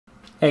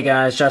Hey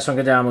guys, Joshua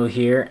Gadamu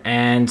here,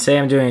 and today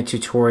I'm doing a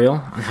tutorial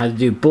on how to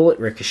do bullet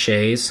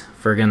ricochets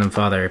for Gundam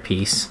Father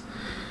piece.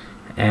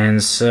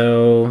 And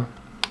so,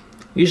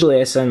 usually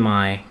I send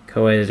my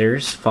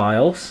co-editors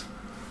files,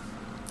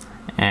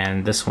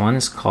 and this one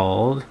is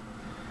called,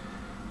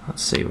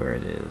 let's see where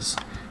it is,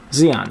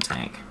 Zeon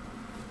Tank.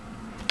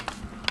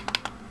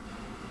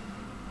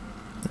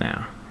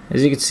 Now,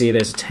 as you can see,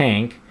 there's a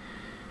tank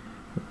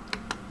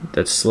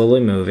that's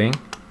slowly moving,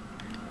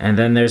 and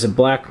then there's a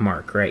black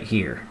mark right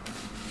here.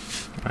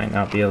 Might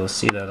not be able to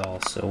see that all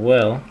so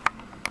well,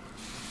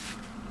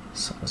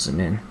 so I'll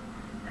zoom in.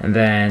 And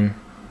then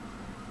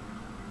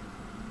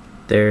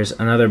there's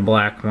another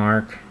black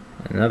mark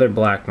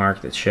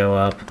that show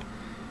up,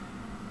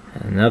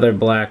 and another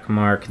black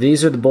mark.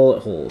 These are the bullet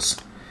holes,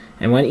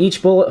 and when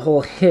each bullet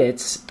hole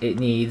hits, it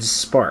needs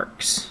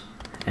sparks.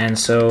 And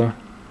so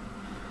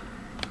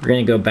we're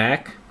going to go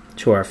back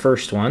to our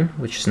first one,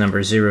 which is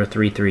number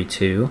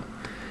 0332.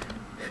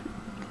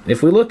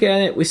 If we look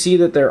at it, we see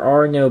that there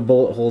are no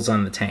bullet holes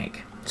on the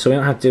tank, so we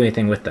don't have to do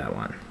anything with that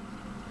one.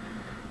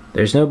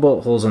 There's no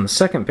bullet holes on the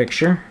second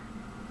picture,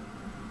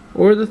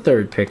 or the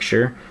third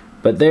picture,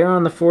 but there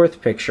on the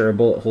fourth picture a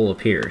bullet hole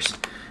appears.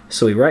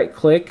 So we right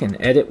click and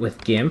edit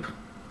with GIMP,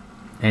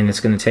 and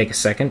it's going to take a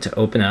second to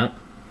open up.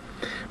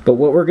 But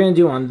what we're going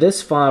to do on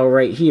this file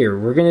right here,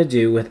 we're going to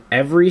do with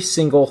every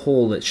single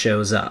hole that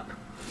shows up,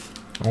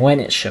 when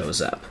it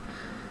shows up.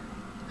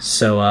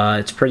 So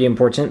it's pretty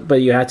important, but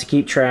you have to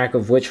keep track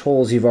of which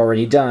holes you've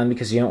already done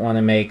because you don't want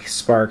to make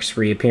sparks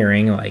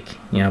reappearing. Like,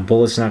 you know,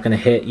 bullets not going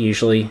to hit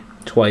usually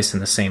twice in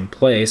the same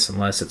place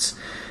unless it's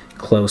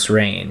close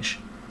range.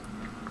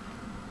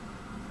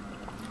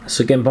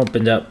 So GIMP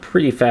opened up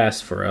pretty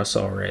fast for us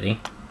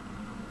already.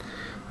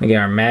 We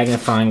get our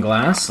magnifying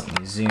glass. Let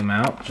me zoom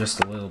out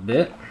just a little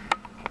bit.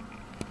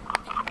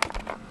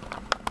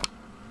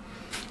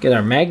 Get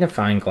our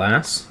magnifying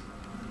glass.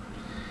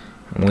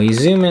 And we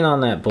zoom in on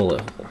that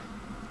bullet hole.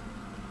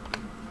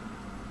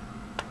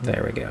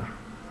 There we go.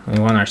 We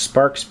want our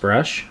sparks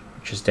brush,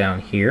 which is down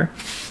here.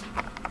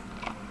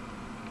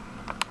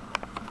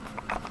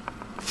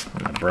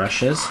 And the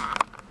brushes.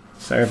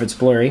 Sorry if it's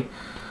blurry.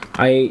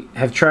 I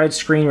have tried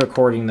screen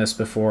recording this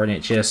before and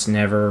it just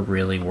never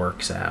really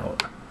works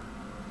out.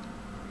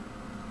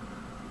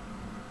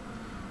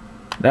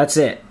 That's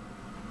it.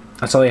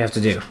 That's all you have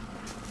to do.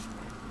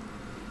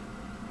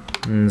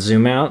 And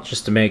zoom out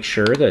just to make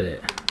sure that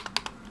it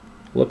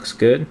looks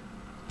good.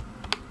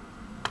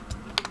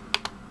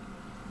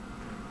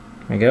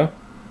 There we go.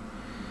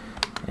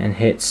 And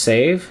hit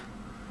save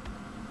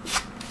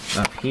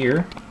up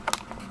here.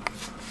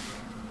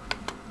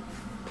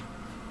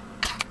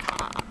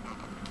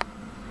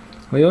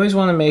 We always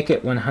want to make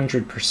it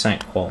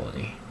 100%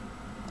 quality.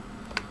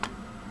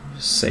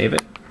 Just save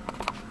it.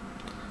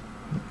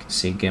 You can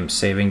see GIMP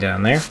saving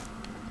down there.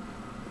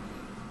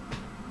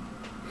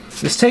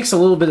 This takes a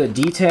little bit of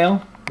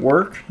detail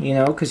work, you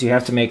know, because you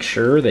have to make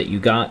sure that you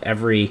got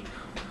every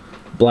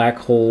black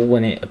hole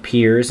when it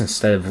appears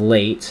instead of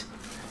late,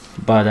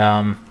 but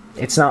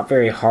it's not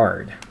very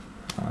hard,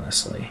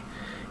 honestly.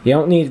 You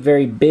don't need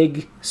very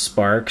big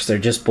sparks, they're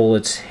just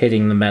bullets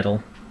hitting the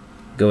metal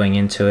going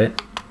into it.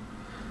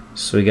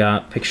 So we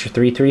got picture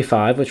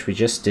 335, which we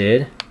just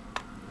did,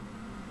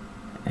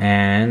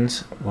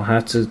 and we'll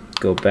have to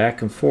go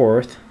back and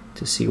forth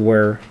to see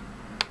where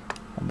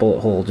a bullet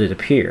hole did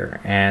appear,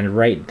 and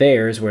right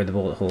there is where the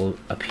bullet hole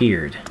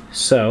appeared.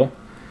 So,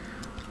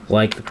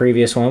 like the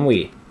previous one,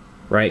 we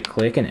right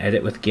click and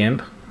edit with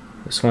GIMP.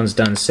 This one's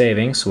done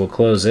saving, so we'll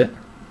close it.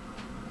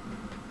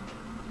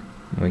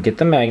 And we get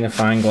the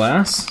magnifying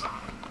glass.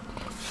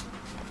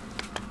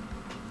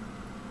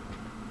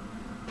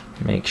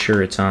 Make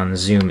sure it's on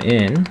zoom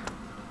in.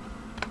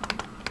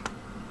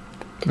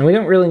 And we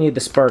don't really need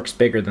the sparks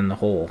bigger than the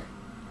hole.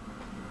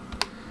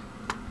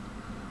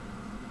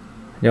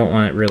 You don't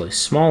want it really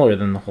smaller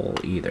than the hole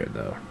either,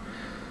 though.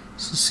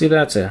 So see,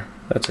 that's a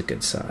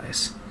good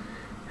size.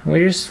 And we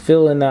just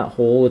fill in that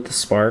hole with the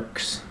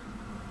sparks.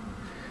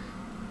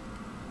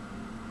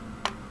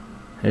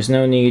 There's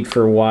no need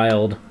for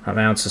wild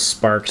amounts of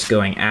sparks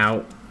going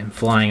out and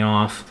flying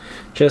off.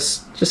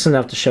 Just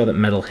enough to show that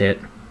metal hit.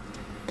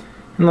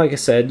 And like I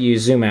said, you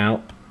zoom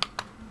out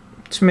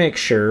to make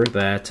sure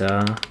that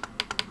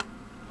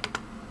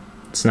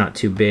it's not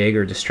too big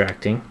or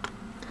distracting.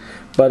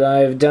 But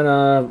I've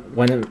done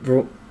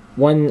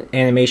one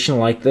animation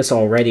like this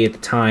already at the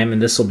time,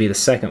 and this will be the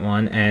second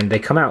one, and they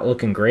come out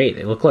looking great.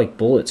 They look like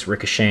bullets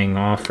ricocheting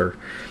off or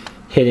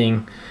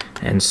hitting,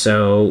 and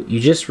so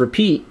you just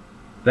repeat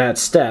that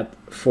step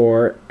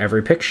for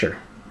every picture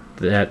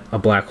that a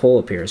black hole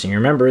appears. And you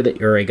remember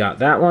that you already got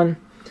that one,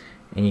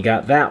 and you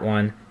got that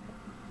one,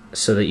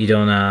 so that you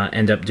don't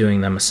end up doing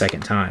them a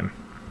second time.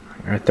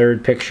 Our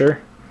third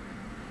picture,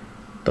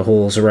 the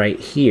hole's right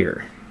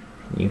here.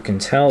 You can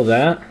tell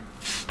that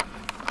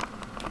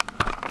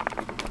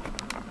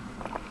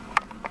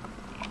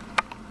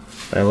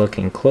by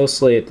looking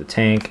closely at the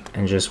tank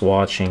and just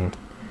watching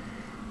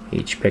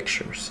each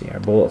picture. See our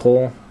bullet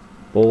hole,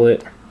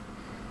 bullet,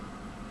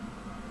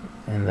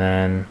 and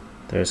then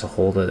there's a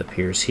hole that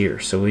appears here.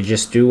 So we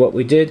just do what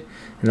we did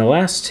in the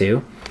last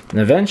two, and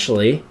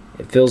eventually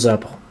it fills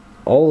up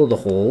all of the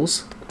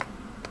holes.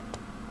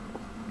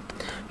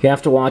 You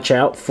have to watch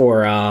out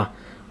for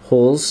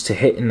holes to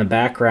hit in the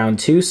background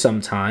too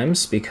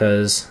sometimes,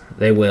 because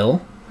they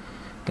will.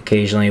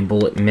 Occasionally a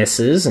bullet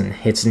misses and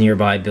hits a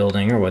nearby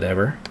building or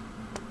whatever.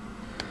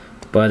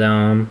 But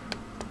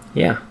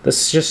yeah,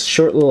 this is just a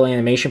short little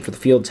animation for the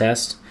field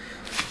test.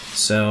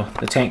 So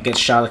the tank gets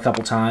shot a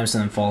couple times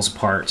and then falls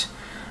apart.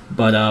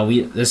 But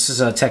this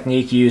is a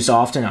technique used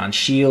often on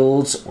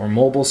shields or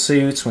mobile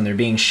suits when they're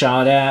being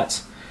shot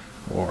at,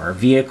 or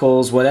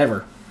vehicles,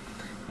 whatever.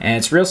 And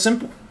it's real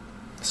simple.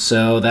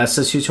 So that's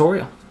the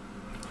tutorial.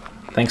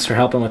 Thanks for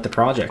helping with the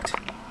project.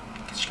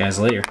 Catch you guys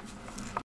later.